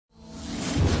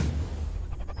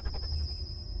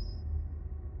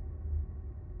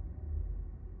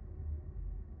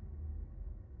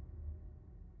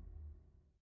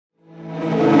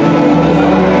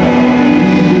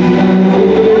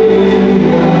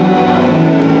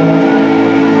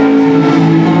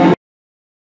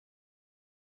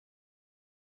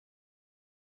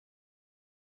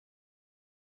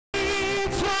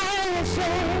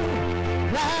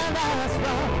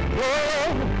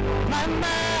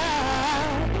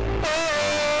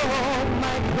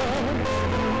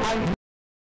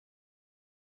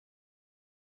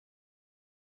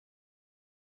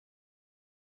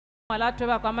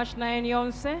Alatweba kwa mashina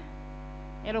yonse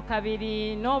elo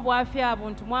kabiri no bwafya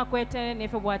abuntu mwakwete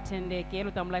nefe bwatendeke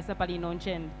elo tamulaisa pali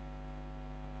nonchende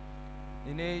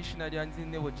ine ishina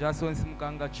lyanzine bo Jason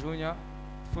Simkanga Junior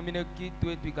fumine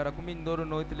kitwe twikara kumindoro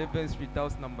North 11th Street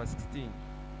House number 16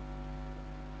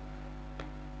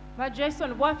 ba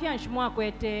Jason bwafya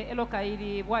nshimwakwete elo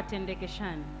kairi bwatendeke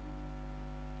shani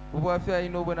ubwafya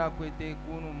ino bona kwete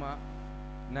kunuma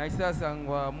na isasa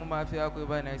ngwa mu mafya yakwe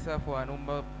ba na isafu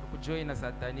anomba kujoina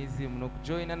satanism no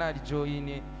kujoina na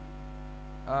joine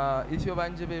if you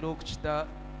banje bero kuchita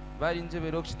bari nje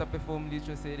bero kuchita perform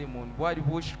licho ceremony bwari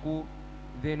bushku.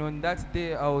 Then on that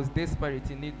day I was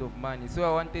desperate in need of money, so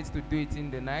I wanted to do it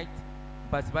in the night,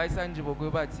 but by sanje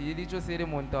bokwebati licho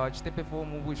ceremony tawachite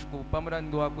perform bushku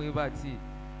pamrando wakwebati.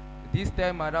 This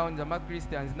time around the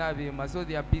Christians nave so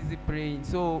they are busy praying,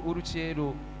 so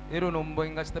uruchero ero nombo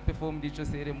ingachita perform licho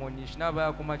ceremony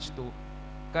shnaba kumachito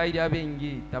kairi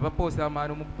abengi tabaposa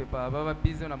manu mukupepa baba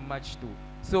busy na machito,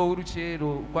 so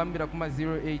uruchero kwambira kuma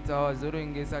 08 hours oro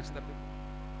ingesa chita.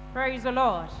 Praise the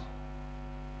Lord.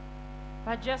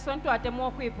 But just want to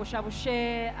attempt to push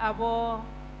abo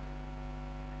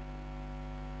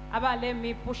abale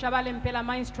mi push abale mpela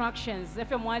my instructions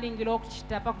efe mwalingilo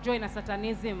kuchita pa kujoina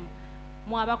satanism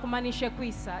mwaba kumanishe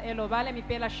kwisa elo bale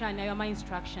mipela shanya yo my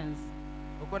instructions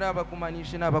ukora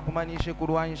abakumanishe nabakumanishe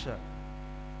kurwanisha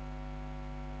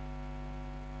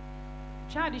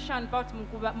chadi shan part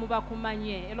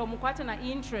mubakumanye elo mukwate na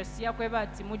interest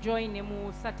yakwebati mujoine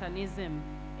mu satanism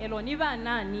elo niba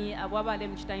nani abwabale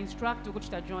mchita instruct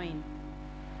ukuchita join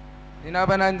ina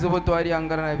bananzo botwari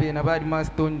angara na bena bari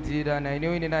maston tira na ine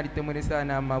wine nari temure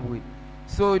sana amabwe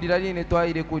so dirali ne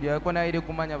twaire kujya ko na ire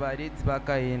kumanya bareti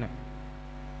bakayena.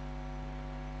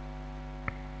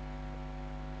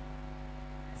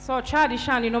 So chadi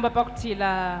shani nomba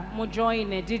pakutila mu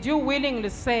join, did you willingly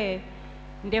say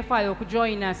ndefa yo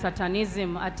kujoina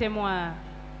satanism atemwa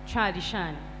chadi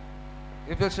shani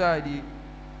if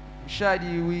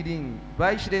shadi willing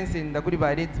by shirense ndakuri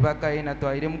bareti bakayena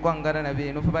twaire mkwangara na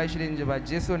beno fa by shirenje ba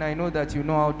Jason, I know that you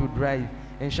know how to drive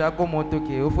enshako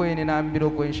motoke ofo ene na ambiro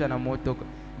ko ensha na motoka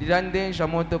dirande ensha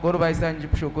motoka ro by sanji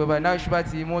pushoko ba na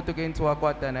shibati motoke ntu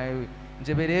wakwata na yewe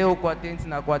njebereo kwa tenti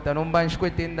na kwata nomba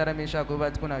nshkwetenda na mesha ko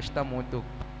bati kuna shita motoka.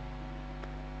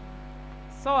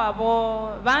 So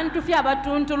abo bantu fya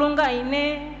batuntulunga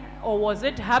ine, or was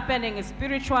it happening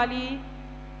spiritually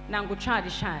nangu chadi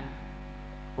shani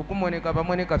ukumoneka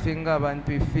bamoneka fenga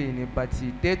abantu ifini but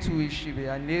tetu ishibe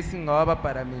unless ngawaba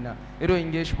paramina ero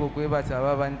ingesh bokwe bati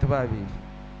aba bantu babi.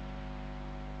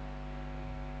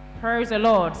 Praise the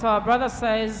Lord. So our brother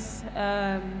says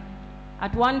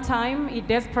at one time he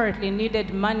desperately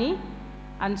needed money,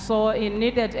 and so he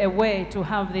needed a way to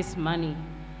have this money.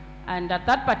 And at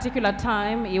that particular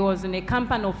time he was in a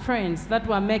company of friends that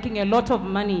were making a lot of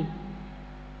money.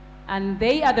 And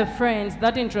they are the friends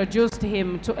that introduced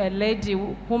him to a lady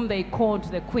whom they called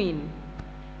the Queen.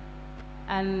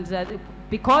 And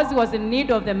because he was in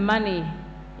need of the money,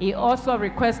 he also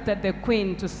requested the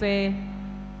Queen to say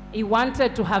he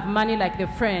wanted to have money like the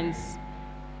friends,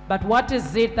 but what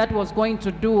is it that was going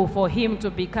to do for him to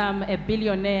become a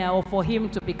billionaire or for him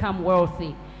to become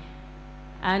wealthy?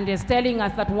 And he's telling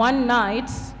us that one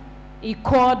night he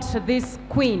called this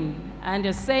Queen and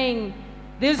is saying,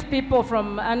 these people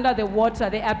from under the water,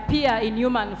 they appear in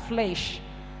human flesh,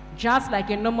 just like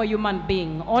a normal human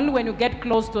being. Only when you get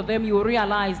close to them, you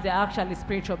realize they're actually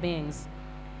spiritual beings.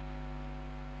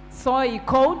 So he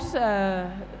called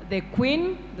the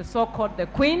Queen, the so-called the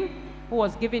Queen, who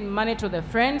was giving money to the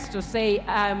friends to say,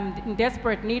 I'm in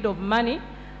desperate need of money.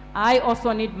 I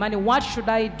also need money. What should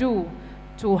I do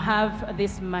to have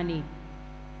this money?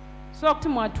 So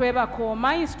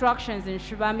my instructions in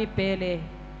Shivami Pele,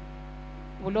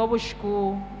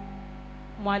 ulobushku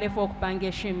mwale folk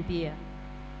pange shimpia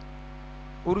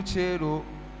uruchero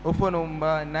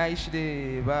ofonomba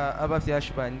naishire ba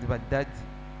abafyashbandi badat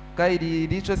kairi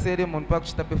richo ceremony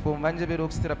pakuchita perform banje bero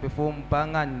kuchita perform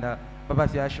panganda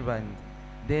babafyashbandi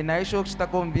then naisho kuchita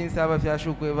convince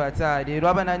abafyashukwe bata rero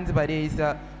abananzi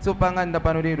bareisa so panganda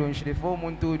pano rero nshire for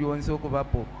umuntu uri onse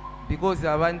okubapo because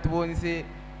abantu bonse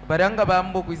baranga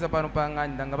bambo kuisa pano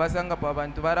panganda ngabasanga pa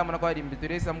abantu baramuna kwa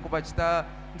rimbituresa mukubachita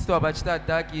ntito abachita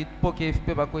ataki poke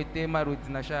fp bakwete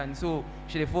marudi na shani so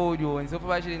shire folio nso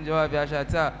fa shire njawa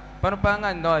byashata pano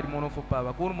panganda wari mono fopa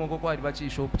bakuru moko kwa ari bachi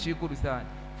shop chikuru sana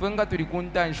fenga turi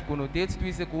kuntanshi kuno tete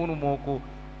twise kunu moko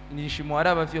nishimo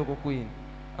araba fyo ko queen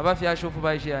abafya shofu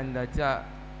baje anda ta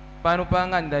pano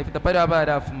panganda ifita pare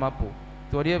abarafu mapo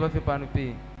toriye bafe pano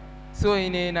pe So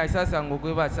ine na sasa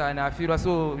ngokwe sana afirwa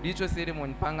so ritual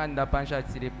ceremony panganda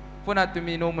panshatire fona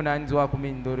tumi no munanzi wa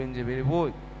kumindoro njebere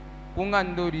boy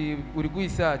kungandori uri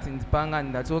kuisa tsinzi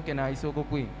panganda tsoke na isoko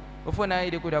kwini ofona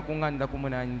ile kuda kunganda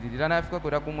kumunanzi rana afika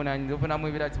kuda kumunanzi ofona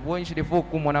mwibira ati bonshire fo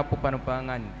kumona popano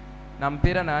panganda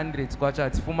nampera na 100 kwacha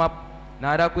tsifuma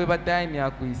na ara kweba time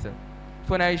ya kuisa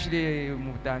fona ishire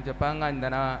mutanja panganda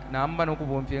na amba no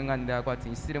kubomfye nganda kwati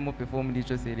isire mu perform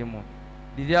ritual ceremony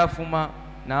dili afuma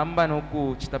na amba no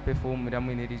ku chita perform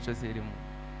ramwine ritual ceremony.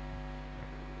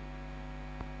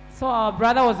 So our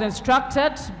brother was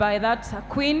instructed by that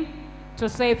queen to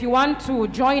say, if you want to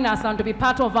join us and to be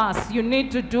part of us, you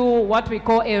need to do what we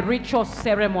call a ritual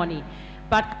ceremony.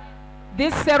 But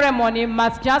this ceremony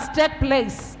must just take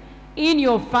place in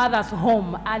your father's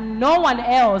home, and no one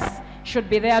else should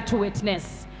be there to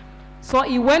witness. So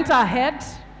he went ahead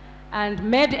and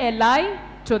made a lie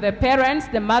to the parents,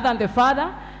 the mother and the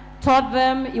father, told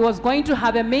them he was going to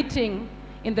have a meeting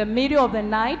in the middle of the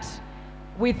night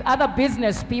with other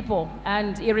business people,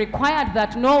 and he required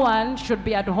that no one should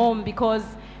be at home because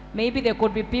maybe there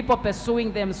could be people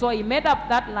pursuing them. So he made up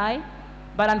that lie,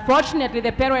 but unfortunately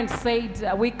the parents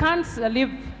said, we can't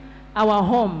leave our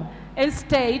home.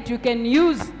 Instead, you can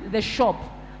use the shop,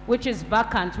 which is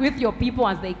vacant, with your people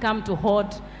as they come to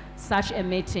hold such a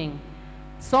meeting.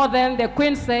 So then the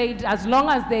queen said, as long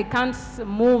as they can't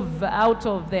move out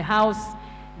of the house,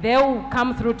 they'll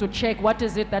come through to check what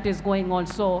is it that is going on.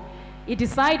 So he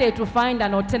decided to find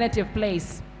an alternative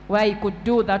place where he could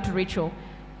do that ritual.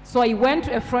 So he went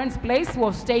to a friend's place, he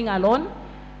was staying alone,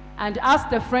 and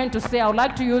asked a friend to say, I would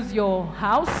like to use your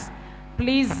house.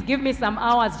 Please give me some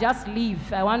hours, just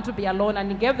leave. I want to be alone.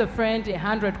 And he gave the friend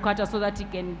 100 kwacha so that he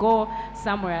can go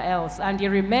somewhere else. And he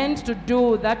remained to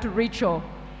do that ritual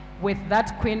with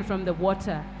that queen from the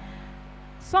water.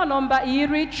 So number I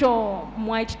ritual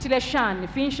mwaichitile shan,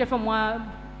 finishe fa mwa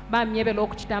ba miebe lo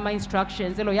kuchitama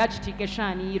instructions, elo yachitike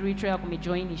shan I ritual ya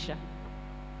kumijoinisha.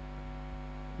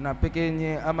 Na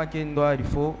pekenye ama kendo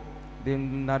arifo,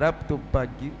 then na laptop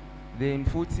bagi, then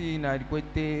futi na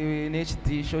rikwete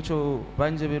nHT shocho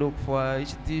banje bero kufwa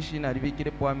HT shi na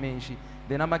ribikire po amenshi,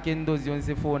 then ama kendo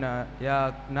zionse phone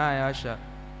ya na yasha,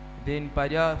 then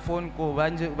paria phone ko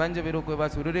banje bero kwe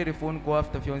batu rurere phone ko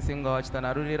after fiance nga wachita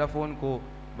na rurera phone ko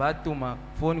batuma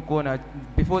phone ko na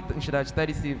before shida chita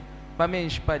receive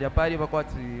pamenshi paria pari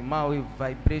bakwati mawe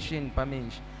vibration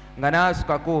pamenshi. Ngana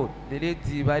sukako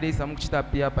delete bari samukuchita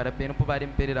pia para peno po bari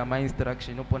mperera ma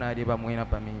instruction upo na riba mwena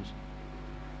pamenshi.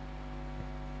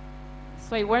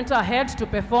 So he went ahead to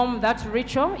perform that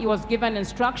ritual. He was given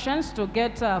instructions to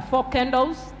get 4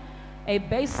 candles, a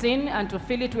basin, and to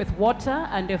fill it with water,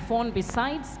 and a phone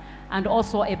besides, and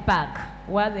also a bag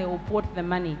where they will put the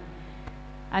money.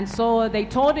 And so they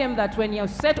told him that when you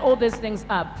set all these things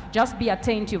up, just be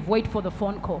attentive, wait for the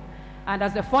phone call. And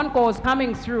as the phone call was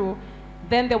coming through,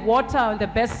 then the water in the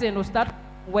basin will start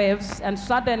waves, and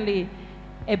suddenly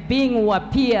a being will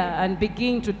appear and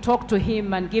begin to talk to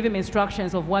him and give him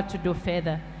instructions of what to do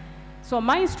further. So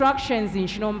my instructions in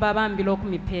Shinombaba Mbilok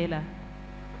Mipela.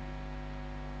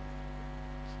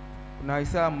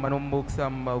 Naisamba nombo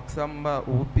kusamba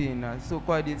upina. So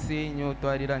kwa disi nyo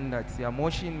twarirandati. I'm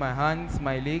washing my hands,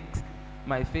 my legs,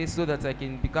 my face so that I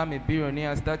can become a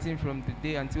billionaire starting from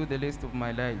today until the rest of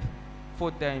my life.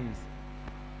 4 times.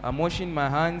 I'm washing my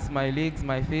hands, my legs,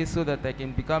 my face so that I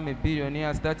can become a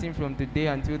billionaire starting from today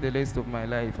until the rest of my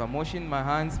life. I'm washing my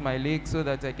hands, my legs so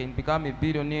that I can become a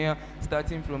billionaire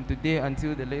starting from today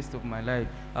until the rest of my life.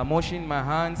 I'm washing my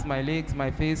hands, my legs, my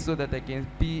face so that I can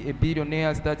be a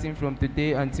billionaire starting from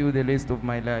today until the rest of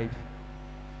my life.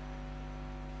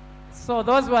 So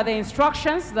those were the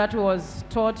instructions that was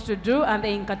taught to do and the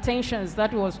incantations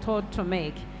that was taught to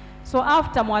make. So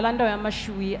after Mwalanda ya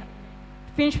Mashui,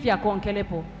 finish vya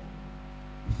konkelepo.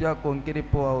 Vya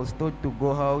konkelepo, I was taught to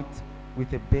go out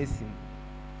with a basin.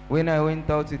 When I went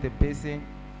out with a basin,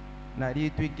 nari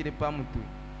tuikire pamutu.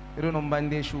 Ero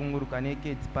nombande shunguru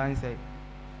kaneke expansa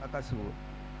akasuo.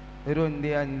 Ero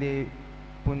nde ande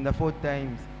punda 4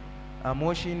 times. I'm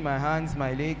washing my hands,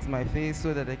 my legs, my face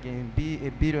so that I can be a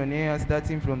billionaire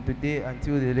starting from today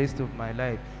until the rest of my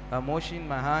life. I'm washing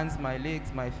my hands, my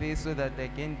legs, my face so that I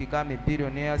can become a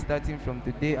billionaire starting from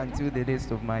today until the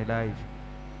rest of my life.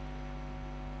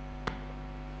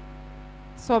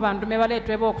 So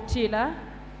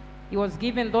he was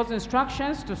given those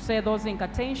instructions to say those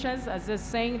incantations as he's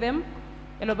saying them.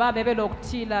 Eloba bebe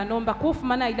loktila nomba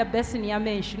kufumana ila besini ya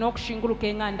menshi nokushingulu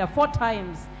kenganda 4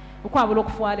 times. Ukwabula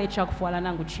okufuala ekyakufuala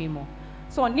nangu chimo.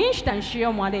 So nishita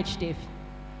nshiyo mwale ekitefi.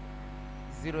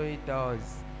 08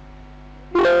 hours.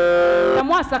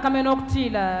 Tamwasa kameno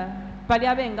okutila pali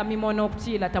abenga mimono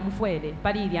okutila tamufwele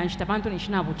pali ilyanshita pantu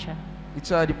nishinabucha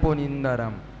ichalipo ni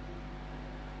ndarama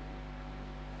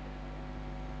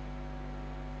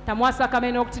tamwasa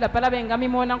kamene okutila pali abenga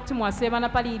mimona kuti mwasebana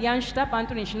pali ilyanshita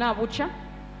pantu nishinabucha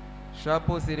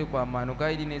shapo sere kwa mano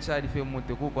kaili nechalife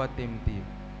mute kukwa tempi.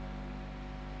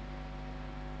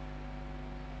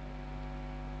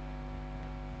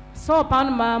 So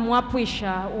panma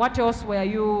mwapwisha, what else were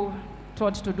you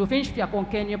taught to do? Finch fya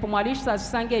konkenye pomwalisha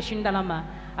sange shindalama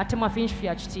atemwa finch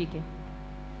fya chitike.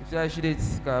 Fya shide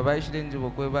tsika ba shide njibo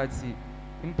kwe bati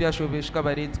impya shobe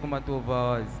shikabareti kuma 12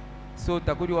 hours. So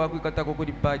takuri wako ikata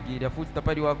kokuri bagi ya futi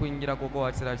tapari wako ingira koko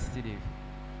watsira chitire.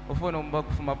 Ofona mba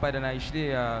kufuma pada na ishide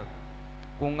ya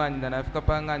kunganda na fika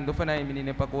panganda ofana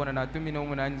iminine pakona na tumine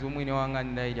umuna nzi umwine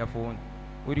wanganda ya phone.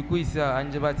 Uri kuisa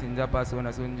anje bati njapa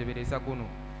sona so njeberesa kuno.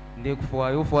 Ndekufuwa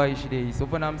yofuwa ishire iso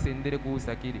ofana msendere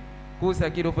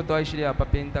kusakiri ofoto ishire ya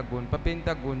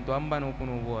Pentagon to amba no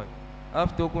kuno bwa.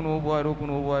 After kuno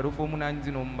bwa rufo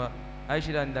munanzi nomba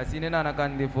aishira ndasine na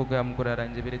nakande foka ya mkurara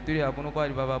njebere turi akuno kwa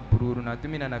baba bururu na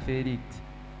tumina na Felix.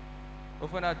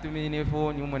 Ofana tumine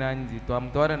phone umunanzi to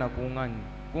amtwara na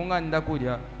kunganda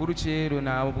kudya uruchero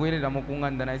na obwerera mu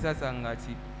kunganda na isasa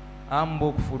ngati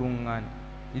ambo kufurungana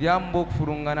ili ambo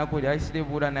kufurungana kudya ishire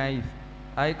bura knife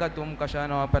aikato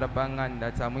mukashana wa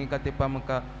parapanganda tsamwikate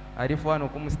pamuka arifano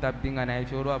kumustabdinga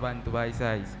knife oro abantu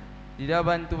baisaiza ili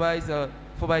abantu baisa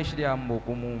fo baishire ambo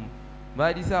kumuma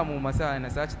badisa mu masana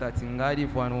sachi tatingari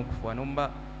fano kufano mba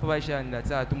fo baishanda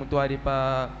tsatu mutwari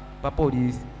pa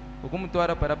police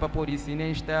ukumutwara para pa polisi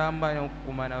ine nshitamba no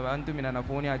kumana abantu mina na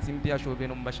phone atimpia shobe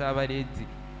no mbashaba leti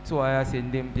so aya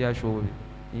sende mpia shobe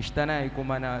nshitana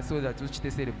ikumana so that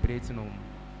uchite celebrate no.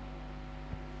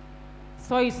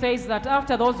 So he says that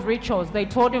after those rituals they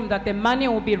told him that the money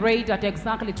will be ready at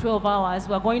exactly 12 hours.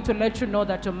 We're going to let you know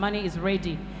that your money is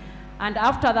ready. And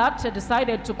after that they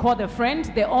decided to call the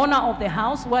friend, the owner of the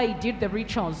house where he did the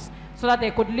rituals, so that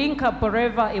they could link up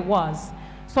wherever it was.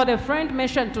 So the friend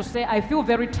mentioned to say, I feel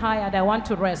very tired, I want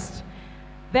to rest.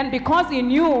 Then because he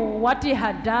knew what he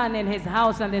had done in his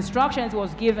house and the instructions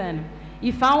was given,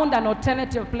 he found an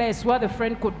alternative place where the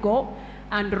friend could go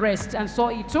and rest. And so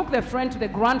he took the friend to the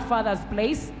grandfather's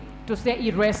place to say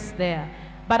he rests there.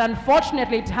 But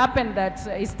unfortunately it happened that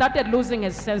he started losing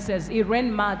his senses. He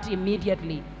ran mad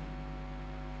immediately.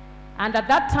 And at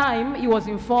that time he was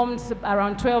informed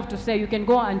around 12 to say, you can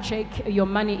go and check, your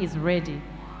money is ready.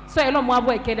 So elo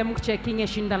mwabwe kele mkuchecking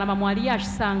eshindalama mwali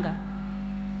yashanga.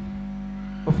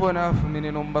 Ofona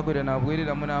fumine no mbagore na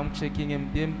bwerera muna mchecking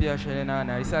mpia shalena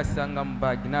na isa sanga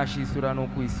mbagi na shisura no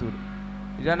kuisura.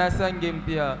 Irana sange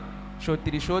mpia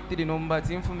shotiri no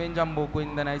mbati mfume njambo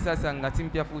kwenda na isa sanga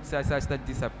timpia food sa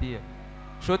disappear.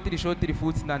 Shotiri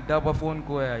food na double phone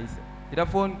ko ya isa. Ira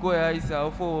phone ko ya isa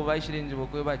ofo vaishirenje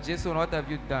bokwe Jason, what have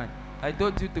you done? I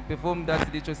told you to perform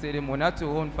that ritual ceremony at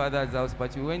your own father's house,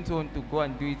 but you went on to go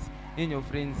and do it in your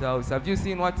friend's house. Have you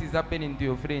seen what is happening to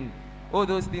your friend? All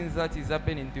those things that is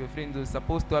happening to your friend was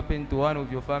supposed to happen to one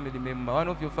of your family members. One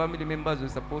of your family members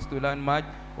was supposed to learn mad,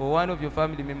 or one of your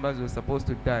family members was supposed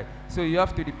to die. So you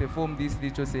have to perform this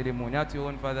ritual ceremony at your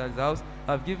own father's house.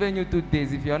 I've given you 2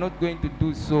 days. If you are not going to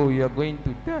do so, you are going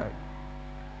to die.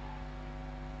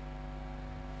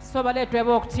 So bale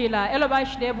twebo okutila elo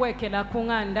baishile bwekela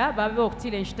kunganda babe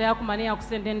okutile nshita ya kumane ya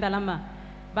kusende ndalama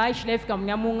baishile fika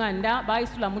munyamunganda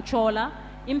baisula muchola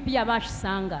impia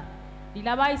bashisanga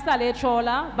ila baisale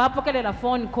echola bapokelela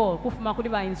phone call kufuma kuli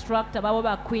ba instructor babo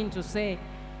ba queen to say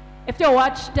if you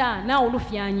watch ta na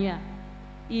ulufyanya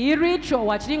iricho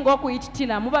wachilingo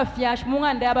kuititila muba fyash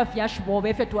munganda ya ba fyash bobe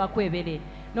efe twakwebele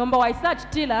nomba waisach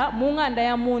tila munganda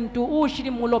ya muntu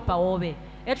ushiri mulopa obe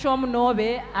echo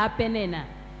mnobe apenena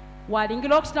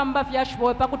walingilo okutamba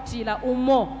fyashbowe pakutila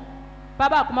umo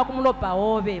paba kuma kumulopa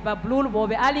obe ba blue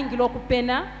bobe alingilo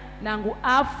kupena nangu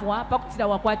afwa pakutila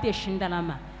wakwate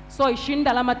eshindalama. So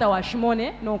ishindalama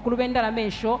tawashimone no kulubenda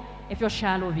mesho efyo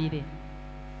shalovile.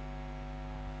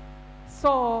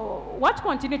 So what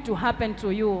continued to happen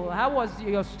to you? How was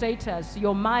your status,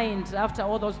 your mind after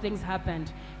all those things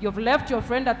happened? You've left your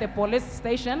friend at the police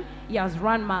station, he has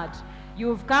run mad.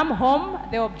 You've come home,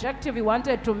 the objective you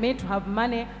wanted to meet, to have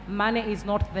money, money is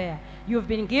not there. You've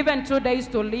been given 2 days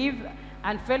to leave,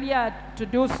 and failure to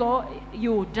do so,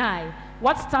 you die.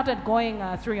 What started going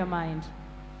through your mind?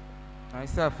 I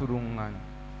saw furungana.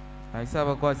 I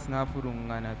saw a god snap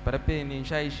furungana. Parapen in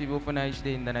Shai Shibo for night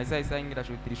day, and I saw Sangra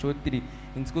shotri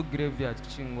in school graveyard,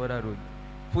 Chingora Road.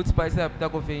 Food spice up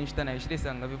taco finished, and I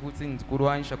sang of food in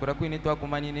Kuruan Shakuraquini to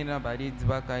Akumani in a barrids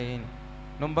back in.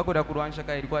 Nombako da Kuruan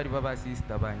Shaka required Baba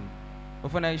sister band.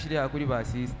 Often I should have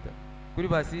sister. kuri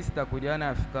basista kuri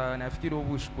anafika nafikira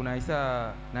ubushku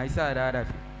naisa arara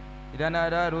fe idana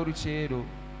arara uruchero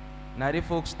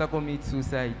narefo kushita commit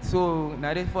suicide so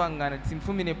narefo angana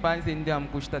timfumine panze ndi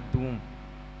amkushita doom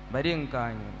bari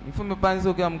nkanya imfume panze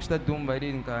okya amkushita doom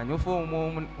bari nkanya ofo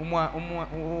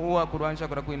umwa kurwansha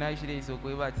kura kuina ishire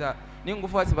isoko ibatsa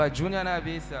ningufatsi ba junior na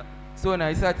besa so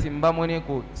naisa timba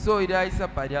moneko so ida isa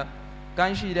parya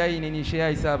kanshi ida ine ni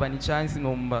share isa bani chance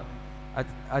nomba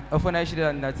afona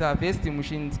ishira ndatsa first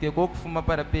mushinzike ko kufuma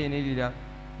para pene lila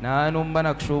na nomba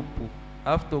na kushopu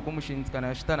after kumushinzika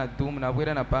na shita na doom na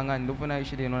bwera na panga ndofuna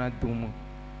ishire no na doom.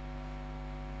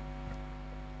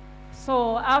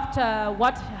 So after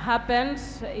what happened,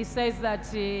 he says that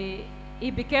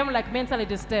he became like mentally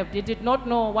disturbed. He did not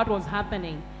know what was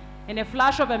happening. In a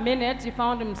flash of a minute, he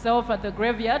found himself at the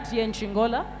graveyard here in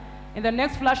Chingola. In the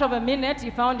next flash of a minute, he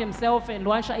found himself in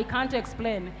Luansha. He can't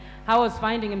explain how he was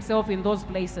finding himself in those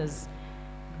places.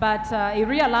 But he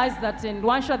realized that in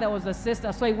Luansha there was a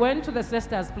sister, so he went to the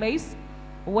sister's place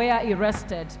where he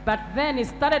rested. But then he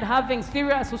started having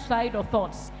serious suicidal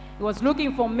thoughts. He was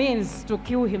looking for means to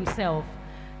kill himself.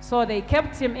 So they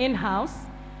kept him in-house,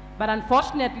 but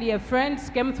unfortunately a friend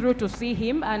came through to see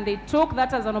him, and they took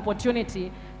that as an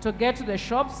opportunity to get to the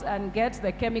shops and get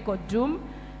the chemical doom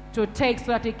to take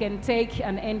so that he can take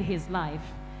and end his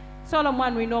life.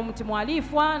 Solomon, we know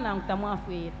mtimwalifwa na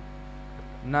mtamwafwira.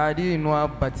 Nadi inwa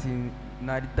bati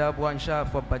nadi tabwa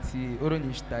nshafa bati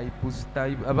oronishita ipusta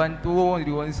abantu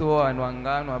wonli wonso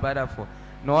anwangano abarafo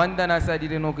no wanda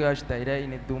nasadire no kuyashita ira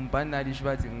ine dumpa nadi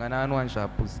shibati ngana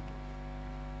anshapuski.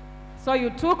 So you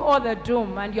took all the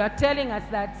doom and you are telling us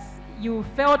that you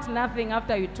felt nothing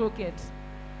after you took it.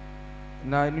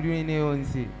 Na nuine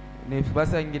onsi ne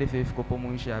basa ngire fefiko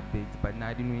pomunsha bet but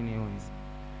nadi nuine onsi.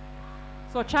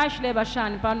 So Charles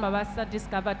Lebashan Pan Mabasa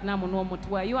discovered Namunomut.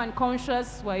 Were you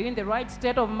unconscious? Were you in the right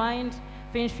state of mind?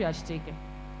 Finish your stick.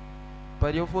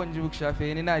 Pariofo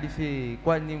njukshafe ni nadife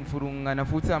kwani mfurunga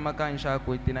nafuta makansha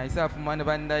kwete na isafu mane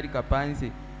bandari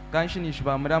kapanse kanshi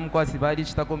nishba mram kwa sibadi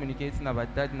chita communicate na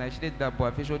badadi na shite dapo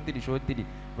afishotiri shotiri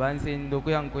banse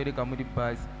ndoko yankwere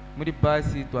muri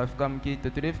basi twafika mkito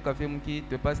turefika fe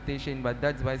mkito pa station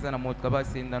badadi baisa na motka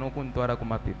basi ndano kuntwara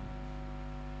kumape.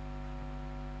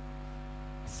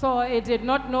 So he did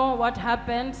not know what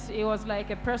happened. He was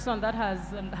like a person that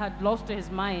had lost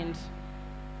his mind.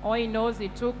 All he knows, he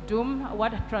took doom.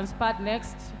 What transpired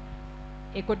next,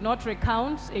 he could not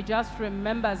recount. He just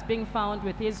remembers being found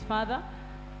with his father,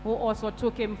 who also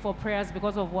took him for prayers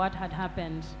because of what had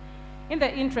happened. In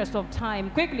the interest of time,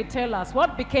 quickly tell us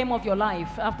what became of your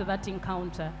life after that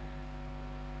encounter.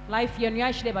 Life yenu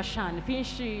yashile bashan.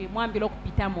 Finshi mwambilo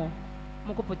kupitamo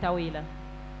mukuputawila.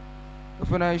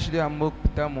 Ufuna ishile ambo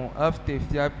kupitamo after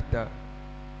fiapita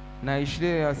na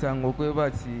ishile asango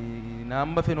kwebati na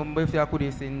amba fe nombe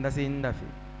fiakure senda fe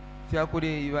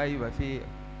fiakure iwa fe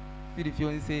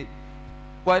filifionse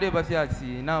kware ba fiati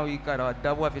now ikara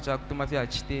wadabu afecha kutuma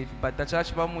fiachite bata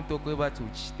chachi ba muto kwebati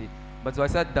uchite but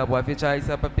wasa dabu afecha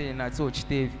isa pape na so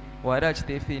chite wara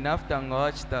chite fe na after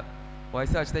ngawachita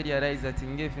wasa chite ya rise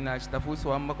atinge fina chita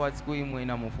fuso amba kwa tsiku imwe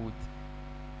na mufuti.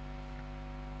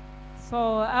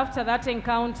 So after that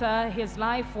encounter, his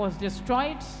life was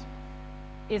destroyed.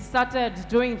 He started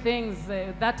doing things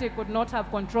that he could not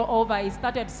have control over. He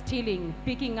started stealing,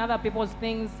 picking other people's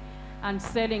things and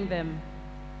selling them.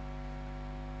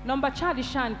 Number Charlie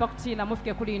Shan Paktila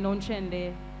Mufke Kuli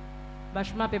Nonchende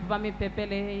Bashma Pepami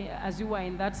Pepele as you were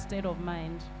in that state of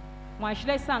mind. Why should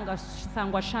I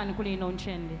sangwa Shan Kuli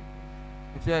Nonchende?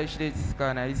 If I should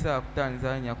scan Isa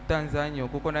Tanzania,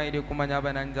 Kokona ile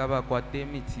kumanyaba na njaba kwa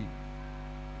temiti.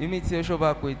 Imiti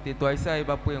eshoba kwete twaisa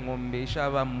ibapwe ngombe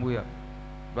ishaba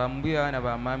bambuya na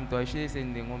bamami twashire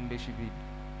sende ngombe shibidi.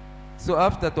 So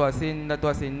after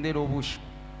twasendero bush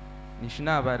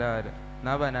nishina barara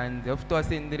nabananze after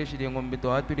twasendere shire ngombe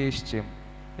twatureshche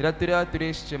ira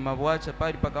tureshche mabwacha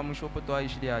pari paka mushopo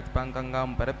twashire ati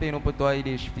pankangam para peno po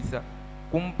twashifisa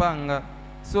kumpanga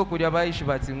so kurya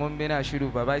bayishibati ngombe na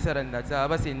shiruba baisarandata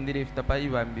abasendere fitapai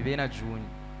bambi bena juni.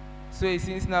 So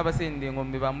since nabasende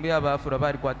ngombe bambuya bafura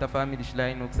bari kwata family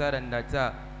shline okusara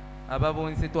ndata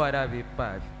ababonse twarabe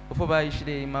pavi ofo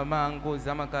bayishire mama ango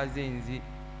zamakazi enzi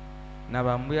na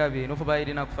bambuya be nofo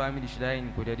bayire na ku family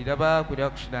shline kurya diraba kurya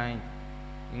ku shline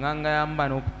inganga yamba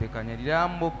no kupekanya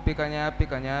dirambo kupekanya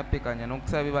pekanya no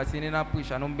kusabe basine na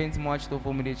pusha no benzi mwachi to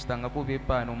formule chitanga ko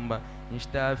bepa nomba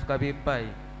nishita afika bepai.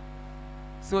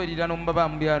 So dira nomba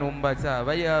bambuya nomba ta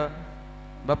baya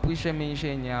bapusha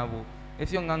menshe nyabo.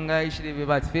 If you nganga ishire be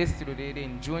bat first to the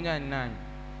in junior nine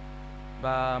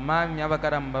ba mami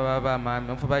abakaramba baba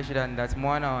mami mfubashira ndati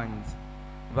mwana wanzi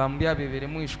vambia bebere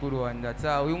mwishukuru wanda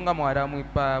tsa uyunga mwara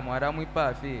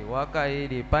mwipa fe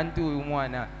wakaere pantu uyu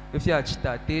mwana efya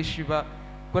chitate shiva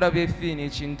kora befini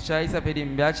chintu chaisa pedi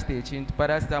mbyachite chintu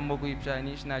parasta mbo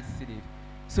kuipshani shina chisiri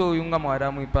so uyunga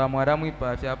mwara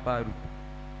mwipa fya paru.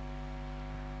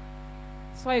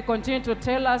 So he continued to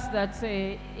tell us that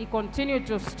he continued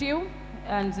to steal,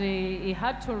 and he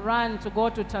had to run to go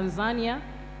to Tanzania,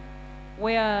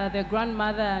 where the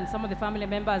grandmother and some of the family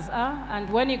members are. And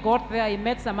when he got there, he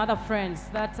met some other friends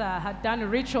that had done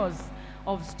rituals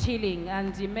of stealing,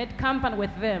 and he made company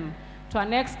with them to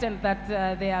an extent that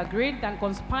they agreed and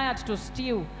conspired to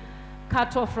steal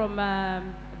cattle from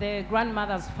the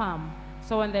grandmother's farm.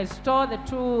 So when they stole the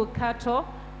 2 cattle,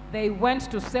 they went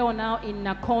to sell now in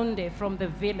Nakonde from the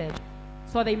village.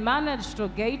 So they managed to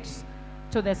get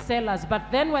to the sellers. But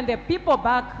then when the people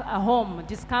back at home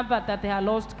discovered that they had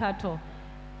lost cattle,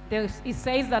 it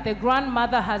says that the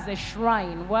grandmother has a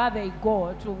shrine where they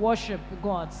go to worship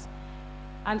gods.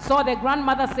 And so the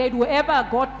grandmother said, whoever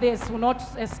got this will not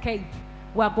escape.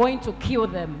 We are going to kill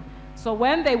them. So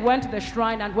when they went to the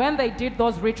shrine and when they did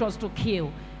those rituals to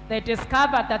kill, they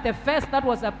discovered that the face that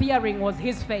was appearing was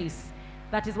his face.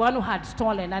 That is one who had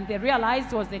stolen, and they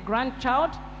realized it was a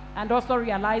grandchild, and also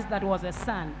realized that it was a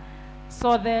son.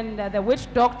 So then the witch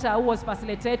doctor who was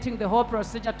facilitating the whole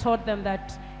procedure told them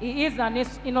that he is an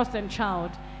innocent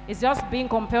child. He's just being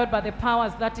compelled by the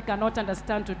powers that he cannot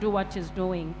understand to do what he's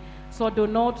doing. So do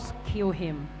not kill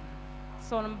him.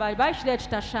 So mbashile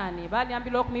chitashani, bali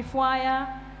ambilo kumifwaya,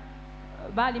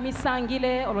 bali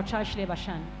misangile olochashile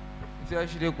bashani.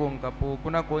 Fyashire konkapo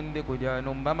kuna konde kujya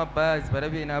no mbama bazi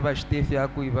barabe na bashitefi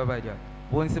akuiba bajya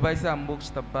bonse baisa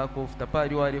mbokshita bako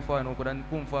futapari wari fano kuran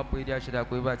kumfa pwedi ashira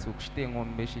kuibatsu kushite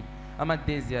ngombe shi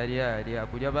amatezi yari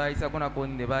akujya baisa kuna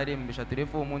konde bare mbesha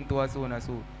telefo umuntu wasona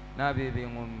so na bebe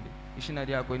ngombe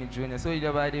ishinari yako ni junior so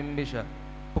ila bare mbesha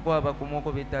poko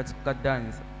abakumoko betatsu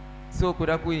kadanza so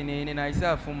kura kuine ine na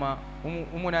isa fuma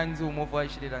umunanzi umofwa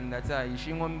ishirira ndatsa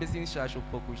ishingombe sinshasho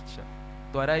pokushtisha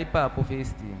twara ipapo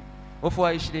festim ofo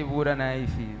aishile bura na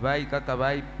ifi vai kaka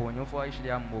vai ponyo ofo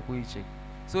aishile ambo kuiche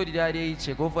so didari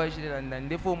iche ofo aishile landa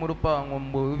ndefo murupa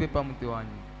ngombo ube pamute wani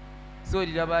so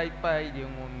didaba ipa ile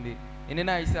ngombe ene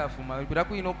na isa afuma kura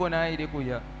kuinoko na ile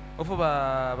kuya ofo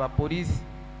ba police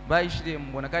vai ishile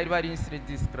mbona kai bari instead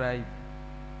describe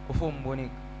ofo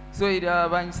mbonika so ida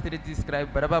ba instead describe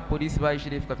baraba police vai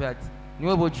ishile fika pyati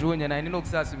niwe bo junior na nino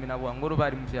kusasumina bwangoro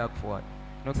bari mfya kufuata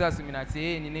no kusasumina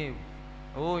tse ni nevo.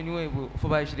 Oh, niwe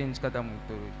fuba ishirin chikata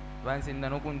muito. Vansenda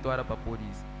no kuntwara pa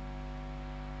police.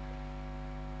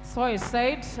 So he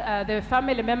said the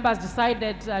family members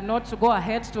decided not to go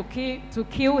ahead to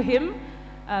kill him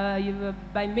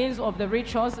by means of the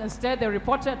rituals. Instead, they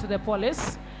reported to the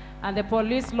police, and the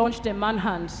police launched a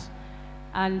manhunt.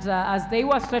 And as they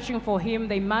were searching for him,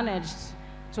 they managed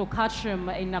to catch him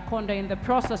in Nakonde in the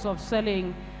process of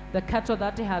selling the cattle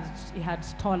that he had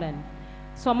stolen.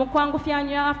 So mukwangu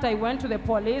fyanya, after he went to the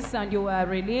police and you were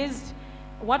released,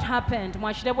 what happened?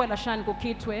 Mwashilebwe la shani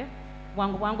kukitwe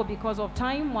wangu because of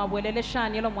time mwabwelele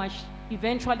shani yelo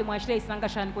eventually mwashile isanga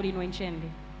shani kuli nwenchende.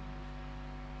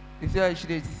 Ifya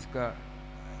ishile chisika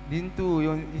bintu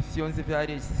yonse fya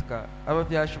chisika aba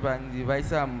fya shubandi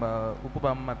baisamba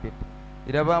ukuba mapepo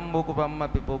irabambo ukuba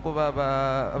mapepo kuba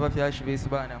aba fya shibesu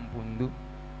bana mpundu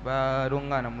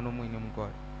barongana muno mwini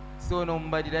mukora. So no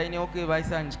mbadira ine okay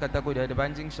baisanji katakodi ade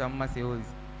banjingisha mmaseozi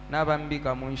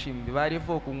nabambika munshimbi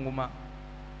barefo kunguma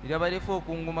ira barefo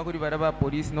kunguma kuri baraba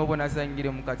police no bona sangire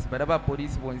mukatsi baraba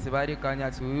police bonse bare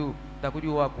kanya tsuyu takuri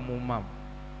wa kumuma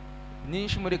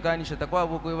nishi muri kanisha takwa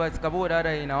boko batsikabora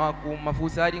ara ina wa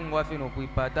kumafusa ari ngwafe no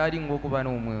kuipata ari ngokuba no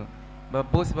umwe ba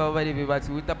boss baba bari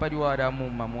bebatsi utapari wa ara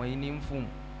mumma moyini mfumu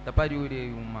tapari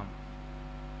ure umma.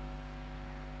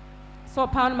 So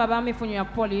pound mabami funyo ya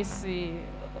police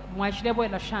mwashilebo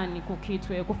ela shani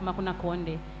kukitwe kufuma kuna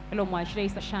konde elo mwashile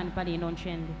isa shani pali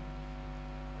inonchende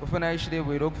ufana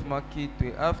ishilebo ilo kufuma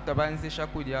kitwe after banze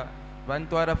shakulya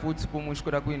bantwara futhi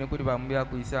kumushikura kuine kuri bambya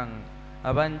kuisanga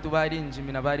abantu bari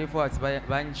njimina bari futhi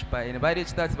banchipa ene bari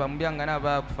chitatsi bambya ngana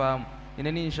ba kufamu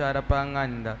ine ni inshara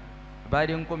panganda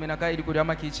bari nkomina kairi kuri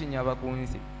ama kitchen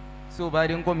yabakunzi so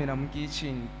bari nkomina mu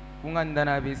kitchen kunganda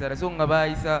na bisara so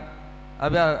ngabaisa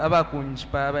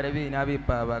abakunchipa barabina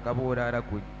abepa bakabora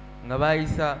arakuri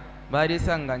ngabaisa bari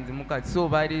sanganzi mukati so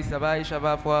bari sabaisha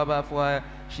bafwa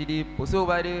shiripo so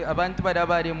bari abantu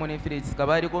bari mu Felix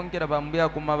kabari konkera bambya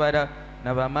kumabara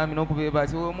na bamami no kubeba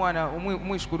so mwana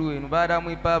umwishukuru wenu bara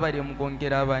mwipa bari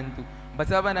mukonkera abantu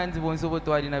basaba nanzi bonso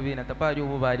botwari na bina tapari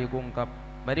ubo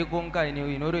bari konka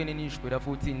ine inoro ine nishukura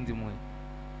futhi nzimwe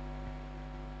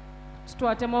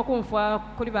Stwate mokumfwa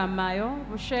kuli bamayo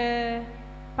mushe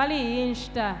pali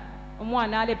yinshta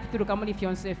omwana ale pituluka muli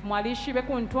fyonsefu mwalishibe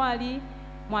kuntu ali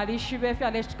mwalishibe fe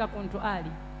aleshika kuntu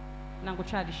ali nangu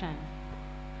chali shani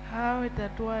hawe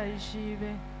tatwa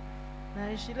ishibe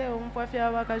na ishile umfwa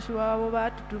fya bakashi wabo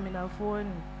batutumina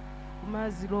foni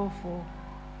kumazilofo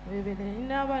bebele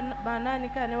ina banani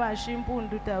kane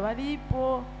washimpundu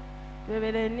tabalipo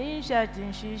bebele nisha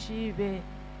tinshishibe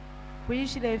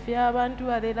kuishile fya abantu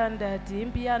balelanda ati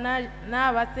mpia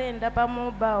na basenda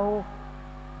pamobao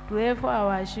tuefo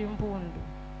awashimpundu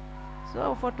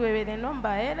so fo twebele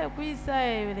nomba ele kuisa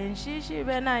ebele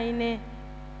nshishibe na ine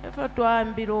efo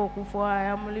twambira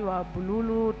okufwaya muli wa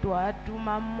bululu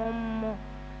twatuma momo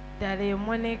dale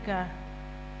moneka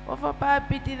ofo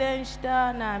papitile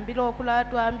nshita naambira okula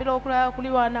twambira okula kuli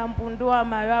wana mpundu wa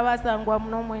mayo abasangwa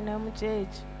muno mwene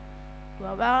muchechi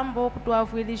twabamba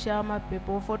okutwafuilisha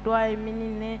amapepo ofo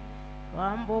twayiminine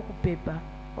twamba okupepa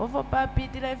ofo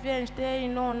papitile fye nshita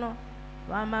inono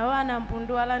wamayo wana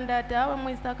mpundu walanda ati awe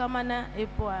mwisa kamana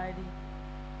epo ali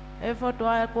efo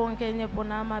twakonkenye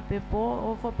pona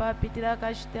amapepo ofo papitila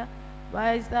kashita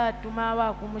baisa atuma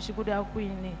bakumushikulia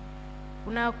kwine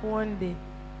kuna konde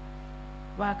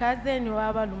bakazeni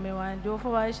wabalume wanje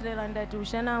ofo bashilela ndati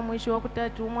ushana mwisho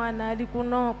okutatu umwana ali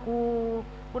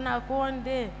kuna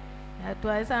konde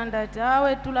atwaisa ndati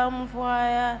awe tula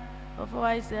mfwaya ofo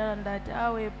bashilela ndati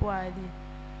awe pwali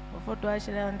ofo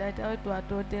twashilela ndati awe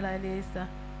twatotela lesa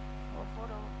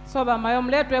so bamayo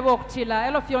mletwe bokutila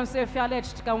elo fyonse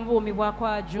fyalechi tikamvumi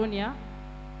bwakwa junior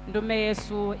ndume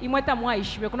yesu imweta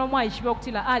mwaishibe kuno mwaishibe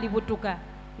okutila ali butuka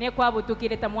nekwa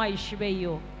butukile tamwaishibe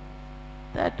iyo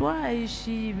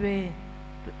tatwaishibe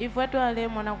ifwe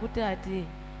twalemona kuti ati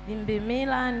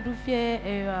limbimila ndufye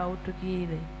eyo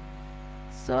autukile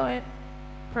so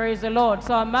praise the Lord.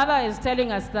 So our mother is telling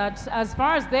us that as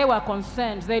far as they were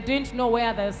concerned, they didn't know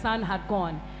where their son had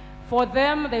gone. For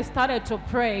them, they started to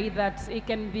pray that he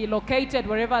can be located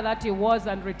wherever that he was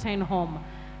and return home.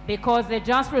 Because they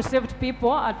just received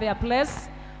people at their place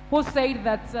who said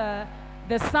that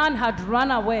the son had run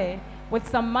away with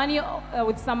some money,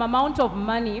 with some amount of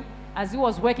money as he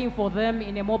was working for them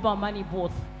in a mobile money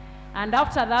booth. And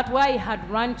after that, where he had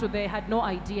run to, they had no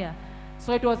idea.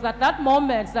 So it was at that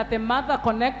moment that the mother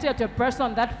connected to a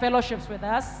person that fellowships with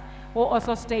us, who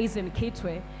also stays in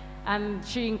Kitwe, and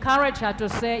she encouraged her to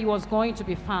say he was going to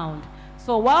be found.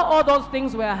 So while all those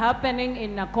things were happening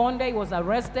in Nakonde, he was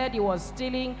arrested, he was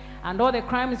stealing, and all the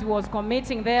crimes he was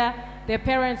committing there, the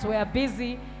parents were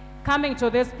busy coming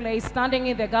to this place, standing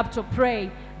in the gap to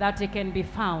pray that he can be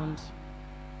found.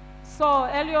 So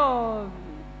Elio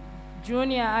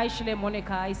Junior Aishile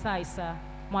Monica Isa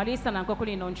Mwalisa na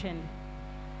Nkokuli Nonchen.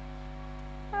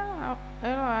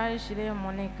 Elo Aishile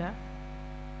Monica.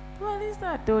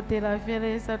 Twalisa totela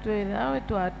Felix atwele awe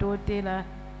twatotela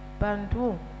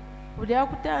bantu ulia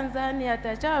ku Tanzania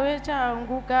tachawe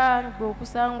changuka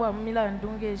ngokusangwa mumila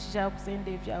ndunge shisha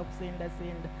kusende fya kusenda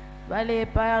senda bale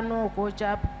pano ko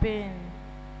chapen.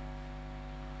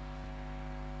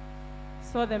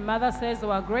 So the mother says they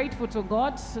were grateful to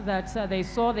God that they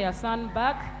saw their son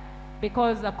back,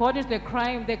 because according to the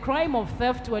crime of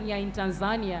theft when you're in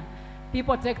Tanzania,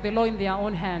 people take the law in their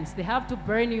own hands. They have to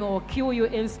burn you or kill you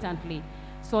instantly.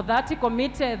 So that he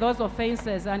committed those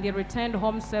offenses and he returned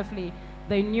home safely,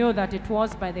 they knew that it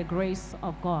was by the grace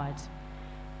of God.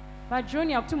 But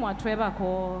Junior,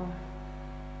 ko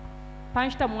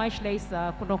panchta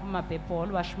mwaishleisa kunokuma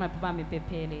pepol washma pame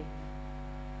pepele.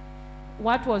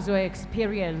 What was your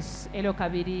experience, Elio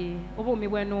Kabiri? Ubumi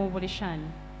wenu bulishani?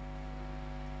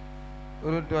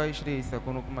 Urutu aishleisa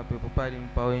kunokuma pepopali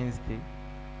mpa Wednesday.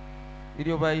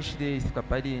 Ili obaishile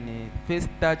iskapadini first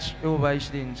touch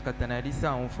obaishile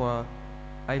nchikatanalisa umfwa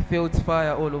I felt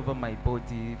fire all over my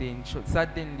body. Then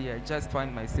suddenly I just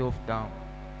found myself down.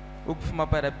 Ukufuma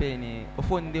parapeni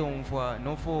ofonde umfwa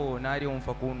nofo nari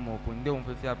umfwa kunmo kunde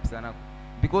umfwa fya pisana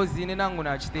because ine nangu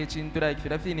na chite chintura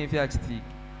ikifira fine fya chitiki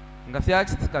nga fya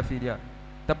chitika filia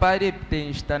tapare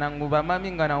tenshta nangu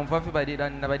bamami ngana umfwa fya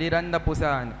badiranda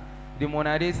posana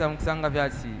limonaresa mkusanga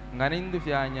fyasi ngana indu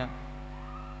fyanya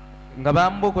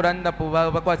ngabambo kuranda po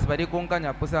bakwatsi bari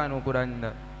konkanya posana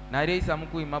kuranda naresa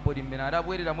mukuima porimbe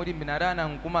narabwerera murimbe narana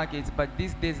nkuma kezi but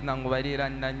these days nangu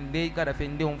bariranda ndei kara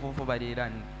fende umfofo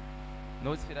bariranda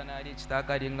nosfira nari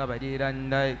chitaka ringa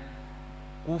bariranda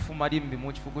kufu marimbe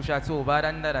muchifukusha so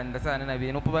barandaranda sana na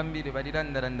beno pobambire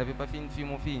barirandaranda pepa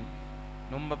fimo fin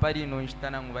nomba pari no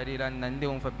nchitana ngu bariranda nde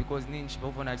umfa because ninchi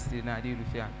bofona chisina ari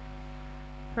rufya.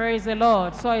 Praise the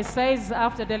Lord. So it says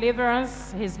after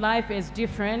deliverance, his life is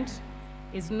different.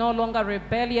 He's no longer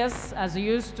rebellious as he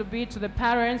used to be to the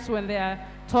parents when they are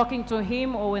talking to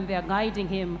him or when they are guiding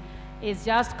him. is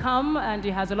just calm and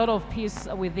he has a lot of peace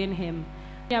within him.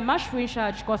 Ya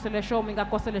mashwinsha chikosele show minga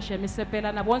kosele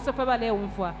shemisepela na bonse feba le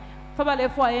umfwa. Feba le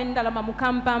fwa enda la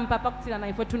mamukambamba pakutila na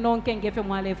ifo tunonke ngefe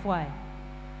mwale fwa.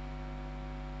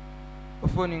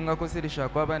 Ofoni ngakoselesha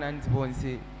kwa bana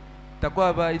ndibonse.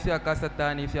 Takwaba ifi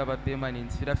akasatani ifi aba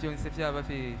permanent. Fira fionse fi aba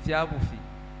fi abufi.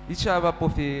 Ichaba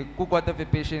pofe kukwata fe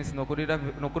patience no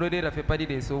kurera fe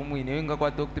padide so muine wenga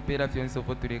kwa doctor pera fionse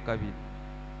fo ture kabili.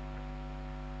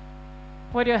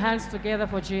 Put your hands together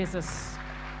for Jesus.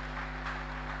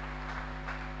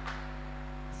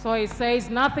 So he says,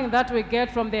 nothing that we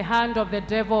get from the hand of the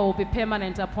devil will be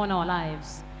permanent upon our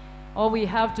lives. All we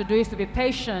have to do is to be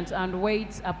patient and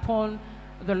wait upon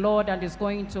the Lord, and is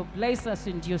going to bless us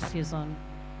in due season.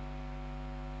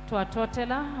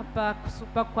 Tuatotela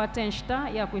pa kwatenshta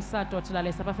ya kuisa totela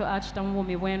le sababu achita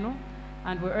mumi wenu,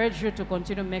 and we urge you to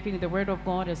continue making the word of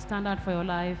God a standard for your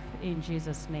life in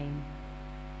Jesus' name.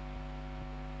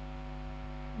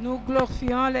 Nous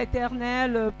glorifions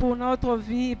l'Éternel pour notre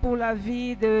vie, pour la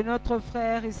vie de notre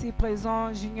frère ici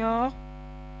présent, Junior.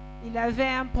 Il avait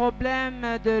un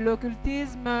problème de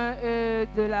l'occultisme et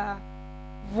de la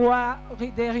voie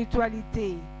des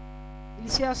ritualités.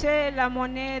 Il cherchait la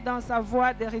monnaie dans sa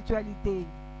voie des ritualités.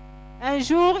 Un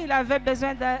jour, il avait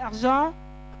besoin d'argent.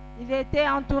 Il était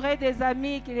entouré des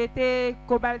amis qui étaient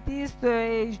cobaltistes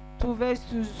et trouvaient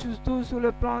surtout sur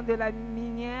le plan de la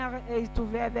minière, et il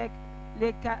trouvait avec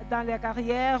dans les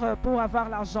carrières pour avoir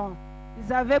l'argent.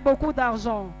 Ils avaient beaucoup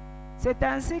d'argent. C'est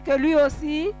ainsi que lui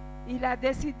aussi, il a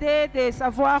décidé de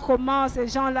savoir comment ces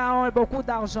gens-là ont beaucoup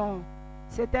d'argent.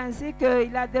 C'est ainsi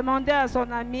qu'il a demandé à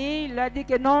son ami, il a dit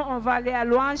que non, on va aller à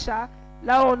Luancha,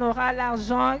 là où on aura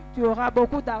l'argent, tu auras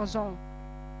beaucoup d'argent.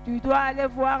 Tu dois aller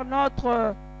voir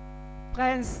notre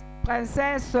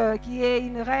princesse qui est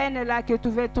une reine là que tu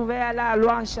vas trouver à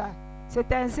Luancha.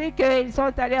 C'est ainsi qu'ils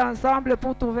sont allés ensemble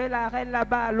pour trouver la reine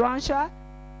là-bas à Luancha,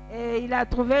 et il a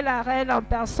trouvé la reine en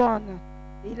personne.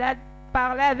 Il a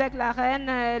parlé avec la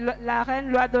reine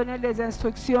lui a donné les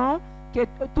instructions que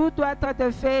tout doit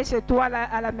être fait chez toi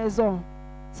à la maison.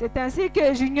 C'est ainsi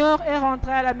que Junior est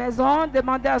rentré à la maison,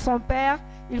 demandé à son père,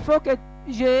 il faut que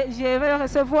je vais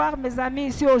recevoir mes amis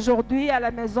ici aujourd'hui à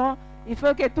la maison, il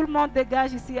faut que tout le monde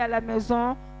dégage ici à la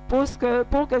maison,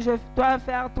 pour que je dois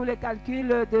faire tous les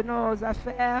calculs de nos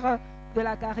affaires de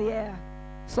la carrière.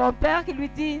 Son père qui lui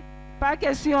dit, pas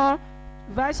question,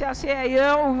 va chercher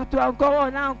ailleurs, où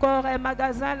on a encore un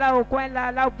magasin là au coin,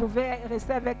 là où vous pouvez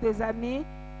rester avec des amis.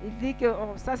 Il dit que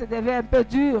ça devient un peu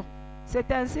dur.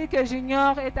 C'est ainsi que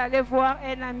Junior est allé voir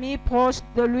un ami proche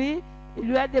de lui. Il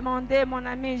lui a demandé, mon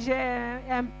ami, j'ai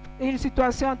une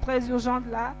situation très urgente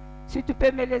là, si tu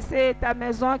peux me laisser ta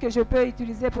maison que je peux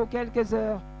utiliser pour quelques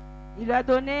heures. Il lui a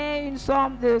donné une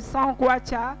somme de 100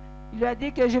 kwacha. Il lui a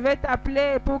dit que je vais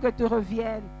t'appeler pour que tu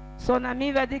reviennes. Son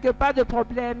ami lui a dit que pas de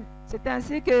problème. C'est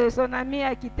ainsi que son ami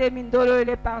a quitté Mindolo et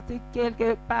est parti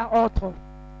quelque part autre.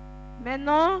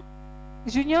 Maintenant,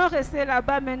 Junior restait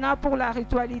là-bas maintenant pour la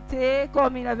ritualité,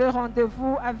 comme il avait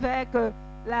rendez-vous avec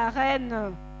la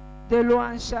reine de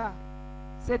Luancha.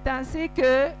 C'est ainsi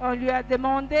qu'on lui a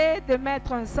demandé de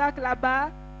mettre un sac là-bas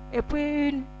et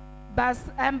puis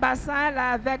un bassin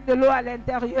là avec de l'eau à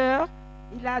l'intérieur.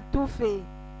 Il a tout fait.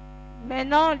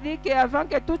 Maintenant, on dit qu'avant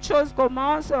que toute chose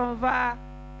commence, on va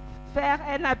faire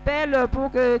un appel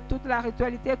pour que toute la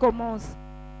ritualité commence.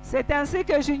 C'est ainsi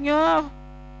que Junior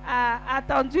a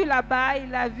attendu là-bas.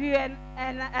 Il a vu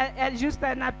juste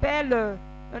un appel.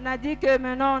 On a dit que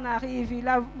maintenant on arrive. Il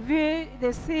a vu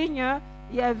des signes.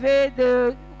 Il y avait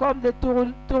comme des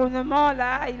tournements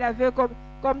là. Il avait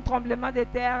comme tremblement de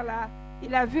terre là.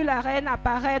 Il a vu la reine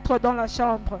apparaître dans la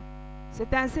chambre.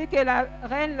 C'est ainsi que la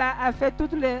reine là, a fait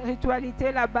toutes les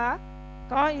ritualités là-bas.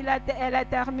 Quand elle a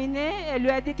terminé, elle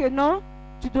lui a dit que non,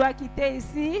 tu dois quitter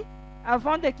ici.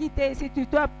 Avant de quitter ici, tu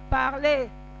dois parler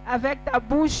avec ta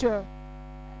bouche.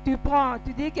 Tu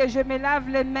dis que je me lave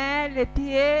les mains, les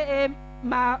pieds et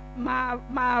ma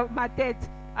tête.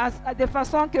 De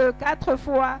façon que 4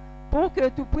 fois, pour que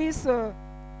tu puisses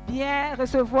bien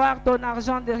recevoir ton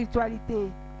argent de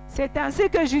ritualité. C'est ainsi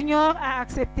que Junior a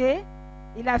accepté.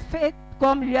 Il a fait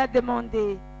comme lui a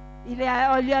demandé.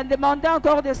 On lui a demandé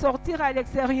encore de sortir à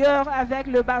l'extérieur avec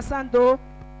le bassin d'eau,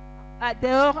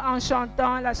 dehors en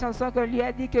chantant la chanson que lui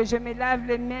a dit que je me lave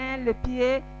les mains, les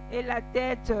pieds et la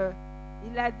tête.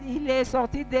 Il est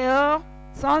sorti dehors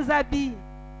sans habit.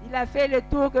 Il a fait le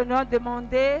tour que nous avons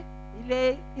demandé.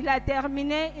 Il a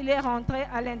terminé, il est rentré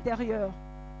à l'intérieur.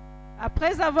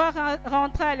 Après avoir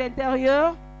rentré à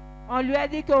l'intérieur, on lui a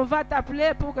dit qu'on va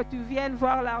t'appeler pour que tu viennes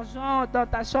voir l'argent dans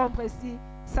ta chambre ici.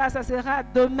 Ça sera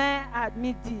demain à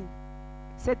midi.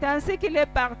 C'est ainsi qu'il est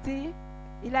parti.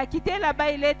 Il a quitté là-bas,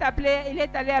 il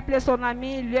est allé appeler son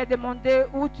ami, il lui a demandé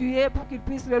où tu es pour qu'il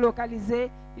puisse le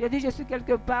localiser. Il a dit, je suis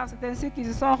quelque part. C'est ainsi qu'ils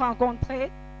se sont rencontrés.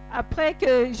 Après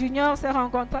que Junior s'est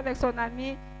rencontré avec son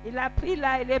ami, il a pris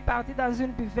là, il est parti dans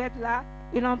une buvette là.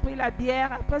 Ils ont pris la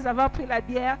bière. Après avoir pris la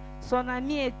bière, son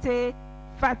ami était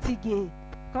fatigué.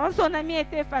 Quand son ami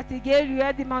était fatigué, il lui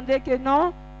a demandé que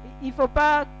non, il ne faut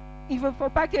pas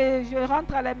que je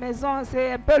rentre à la maison,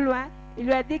 c'est un peu loin. Il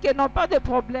lui a dit que non, pas de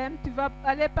problème, tu vas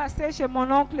aller passer chez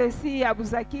mon oncle ici à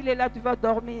Bouzakil et là tu vas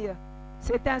dormir.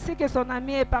 C'est ainsi que son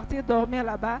ami est parti dormir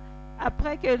là-bas.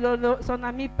 Après que son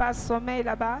ami passe sommeil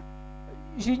là-bas,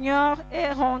 Junior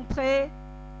est rentré,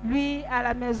 lui, à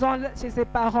la maison chez ses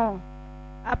parents.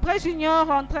 Après Junior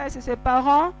rentrait chez ses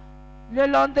parents, le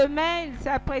lendemain, il s'est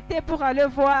apprêté pour aller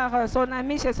voir son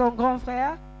ami chez son grand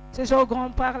frère, chez son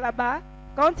grand-père là-bas.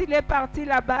 Quand il est parti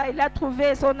là-bas, il a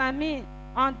trouvé son ami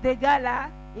en dégâts là.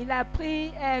 Il a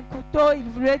pris un couteau, il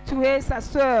voulait tuer sa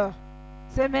soeur.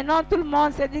 C'est maintenant tout le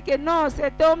monde s'est dit que non,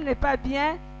 cet homme n'est pas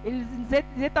bien. Il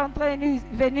est en train de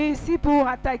venir ici pour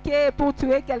attaquer, pour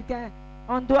tuer quelqu'un.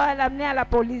 On doit l'amener à la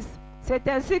police. C'est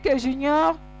ainsi que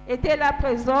Junior était là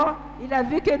présent. Il a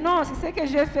vu que non, c'est ce que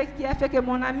j'ai fait qui a fait que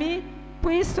mon ami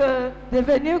puisse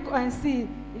devenir ainsi.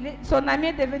 Son ami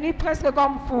est devenu presque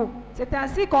comme fou. C'est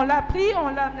ainsi qu'on l'a pris, on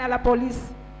l'a amené à la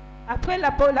police. Après,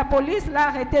 la police l'a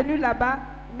arrêté lui là-bas.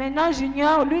 Maintenant,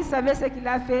 Junior, lui, savait ce qu'il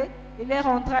a fait. Il est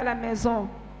rentré à la maison.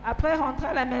 Après rentrer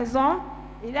à la maison,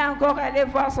 il est encore allé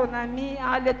voir son ami.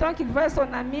 Le temps qu'il voit son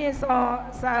ami et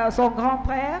son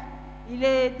grand-père, il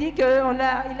est dit qu'il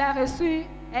a reçu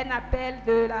un appel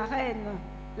de la reine.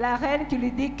 La reine qui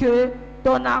lui dit que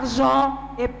ton argent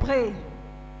est prêt.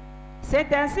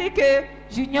 C'est ainsi que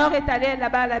Junior est allé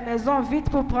là-bas à la maison vite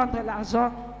pour prendre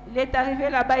l'argent. Il est arrivé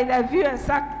là-bas, il a vu un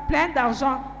sac plein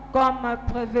d'argent comme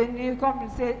prévenu, comme il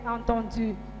s'est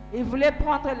entendu. Il voulait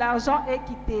prendre l'argent et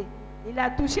quitter. Il a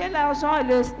touché l'argent et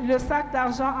le sac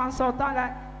d'argent en sortant là,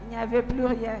 il n'y avait plus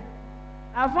rien.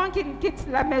 Avant qu'il quitte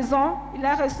la maison, il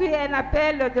a reçu un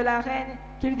appel de la reine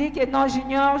qui lui dit que non,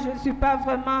 Junior, je ne suis pas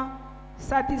vraiment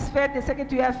satisfait de ce que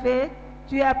tu as fait.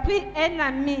 Tu as pris un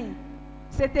ami.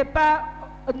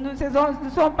 Nous ne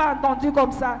sommes pas entendus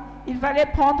comme ça. Il fallait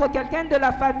prendre quelqu'un de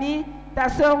la famille, ta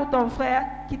soeur ou ton frère,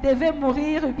 qui devait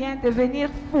mourir ou bien devenir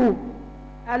fou.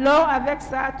 Alors avec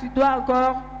ça, tu dois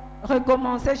encore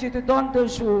recommencer, je te donne 2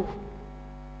 jours.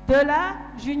 De là,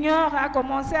 Junior a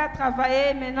commencé à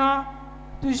travailler maintenant,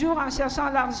 toujours en cherchant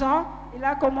l'argent. Il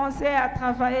a commencé à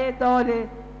travailler dans les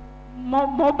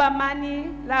Mobamani,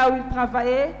 là où il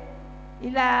travaillait.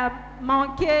 Il a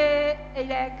manqué,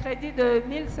 il a un crédit de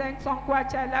 1500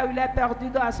 kwacha, là où il a perdu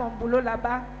à son boulot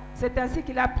là-bas. C'est ainsi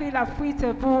qu'il a pris la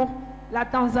fuite pour la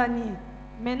Tanzanie.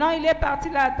 Maintenant, il est parti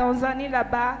à la Tanzanie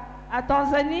là-bas. À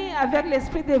Tanzanie, avec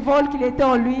l'esprit de vol qu'il était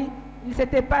en lui, il ne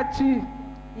s'était pas tué.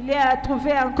 Il a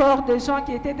trouvé encore des gens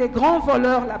qui étaient des grands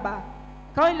voleurs là-bas.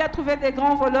 Quand il a trouvé des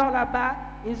grands voleurs là-bas,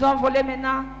 ils ont volé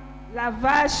maintenant la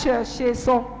vache chez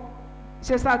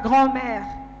sa grand-mère.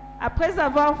 Après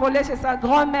avoir volé chez sa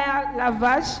grand-mère la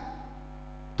vache,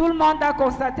 tout le monde a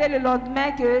constaté le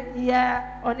lendemain qu'il y a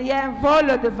un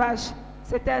vol de vache.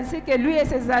 C'est ainsi que lui et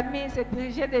ses amis se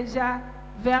dirigeaient déjà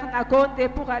vers Nakonde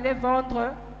pour aller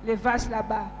vendre les vaches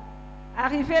là-bas.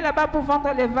 Arriver là-bas pour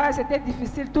vendre les vaches, c'était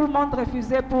difficile. Tout le monde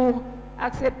refusait pour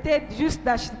accepter juste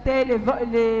d'acheter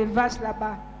les vaches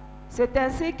là-bas. C'est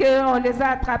ainsi qu'on les a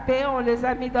attrapés, on les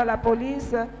a mis dans la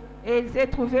police et il s'est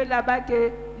trouvé là-bas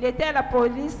qu'il était à la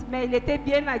police, mais il était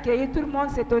bien accueilli. Tout le monde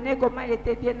s'étonnait comment il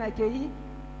était bien accueilli.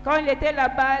 Quand il était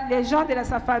là-bas, les gens de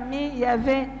sa famille, il y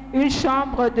avait une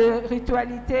chambre de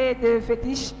ritualité, de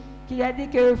fétiche, qui a dit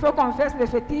qu'il faut qu'on fasse le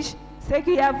fétiche. Ceux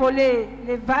qui ont volé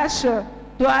les vaches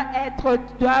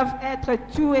doivent être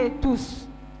tués tous.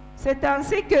 C'est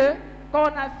ainsi que, quand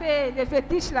on a fait le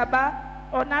fétiche là-bas,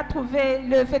 on a trouvé,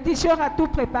 le féticheur a tout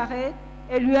préparé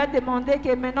et lui a demandé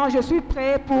que maintenant je suis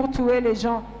prêt pour tuer les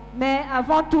gens. Mais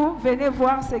avant tout, venez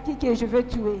voir ce que je veux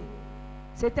tuer.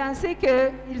 C'est ainsi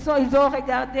qu'ils ont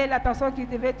regardé la personne qui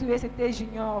devait tuer, c'était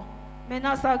Junior.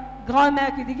 Maintenant, sa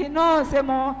grand-mère qui dit que non,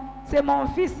 c'est mon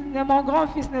fils, mon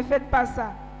grand-fils, ne faites pas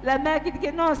ça. La mère qui dit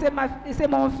que non, c'est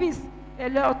mon fils. Et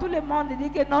alors, tout le monde dit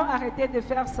que non, arrêtez de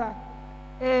faire ça.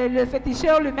 Et le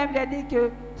féticheur lui-même lui a dit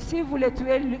que si vous le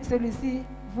tuez, celui-ci,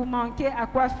 vous manquez à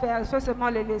quoi faire, il faut seulement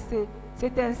le laisser.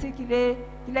 C'est ainsi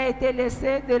qu'il a été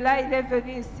laissé. De là, il est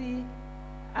venu ici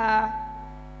à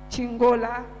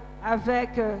Chingola avec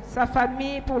sa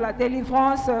famille pour la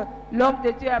délivrance. L'homme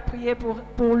de Dieu a prié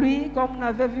pour lui. Comme on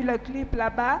avait vu le clip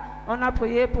là-bas, on a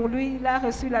prié pour lui. Il a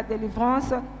reçu la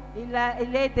délivrance.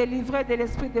 Il est délivré de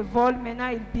l'esprit de vol. Maintenant,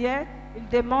 il vient. il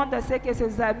demande à ce que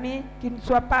ses amis qui ne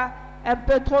soient pas un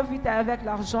peu trop vite avec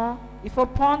l'argent. Il faut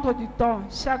prendre du temps,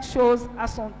 chaque chose à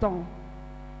son temps.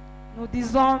 Nous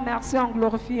disons merci en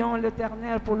glorifiant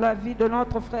l'Éternel pour la vie de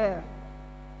notre frère.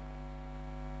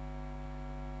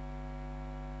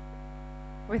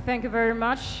 We thank you very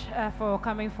much for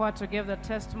coming forward to give the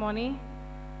testimony.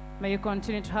 May you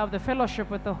continue to have the fellowship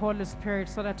with the Holy Spirit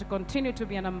so that you continue to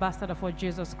be an ambassador for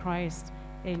Jesus Christ.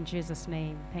 In Jesus'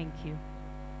 name, thank you.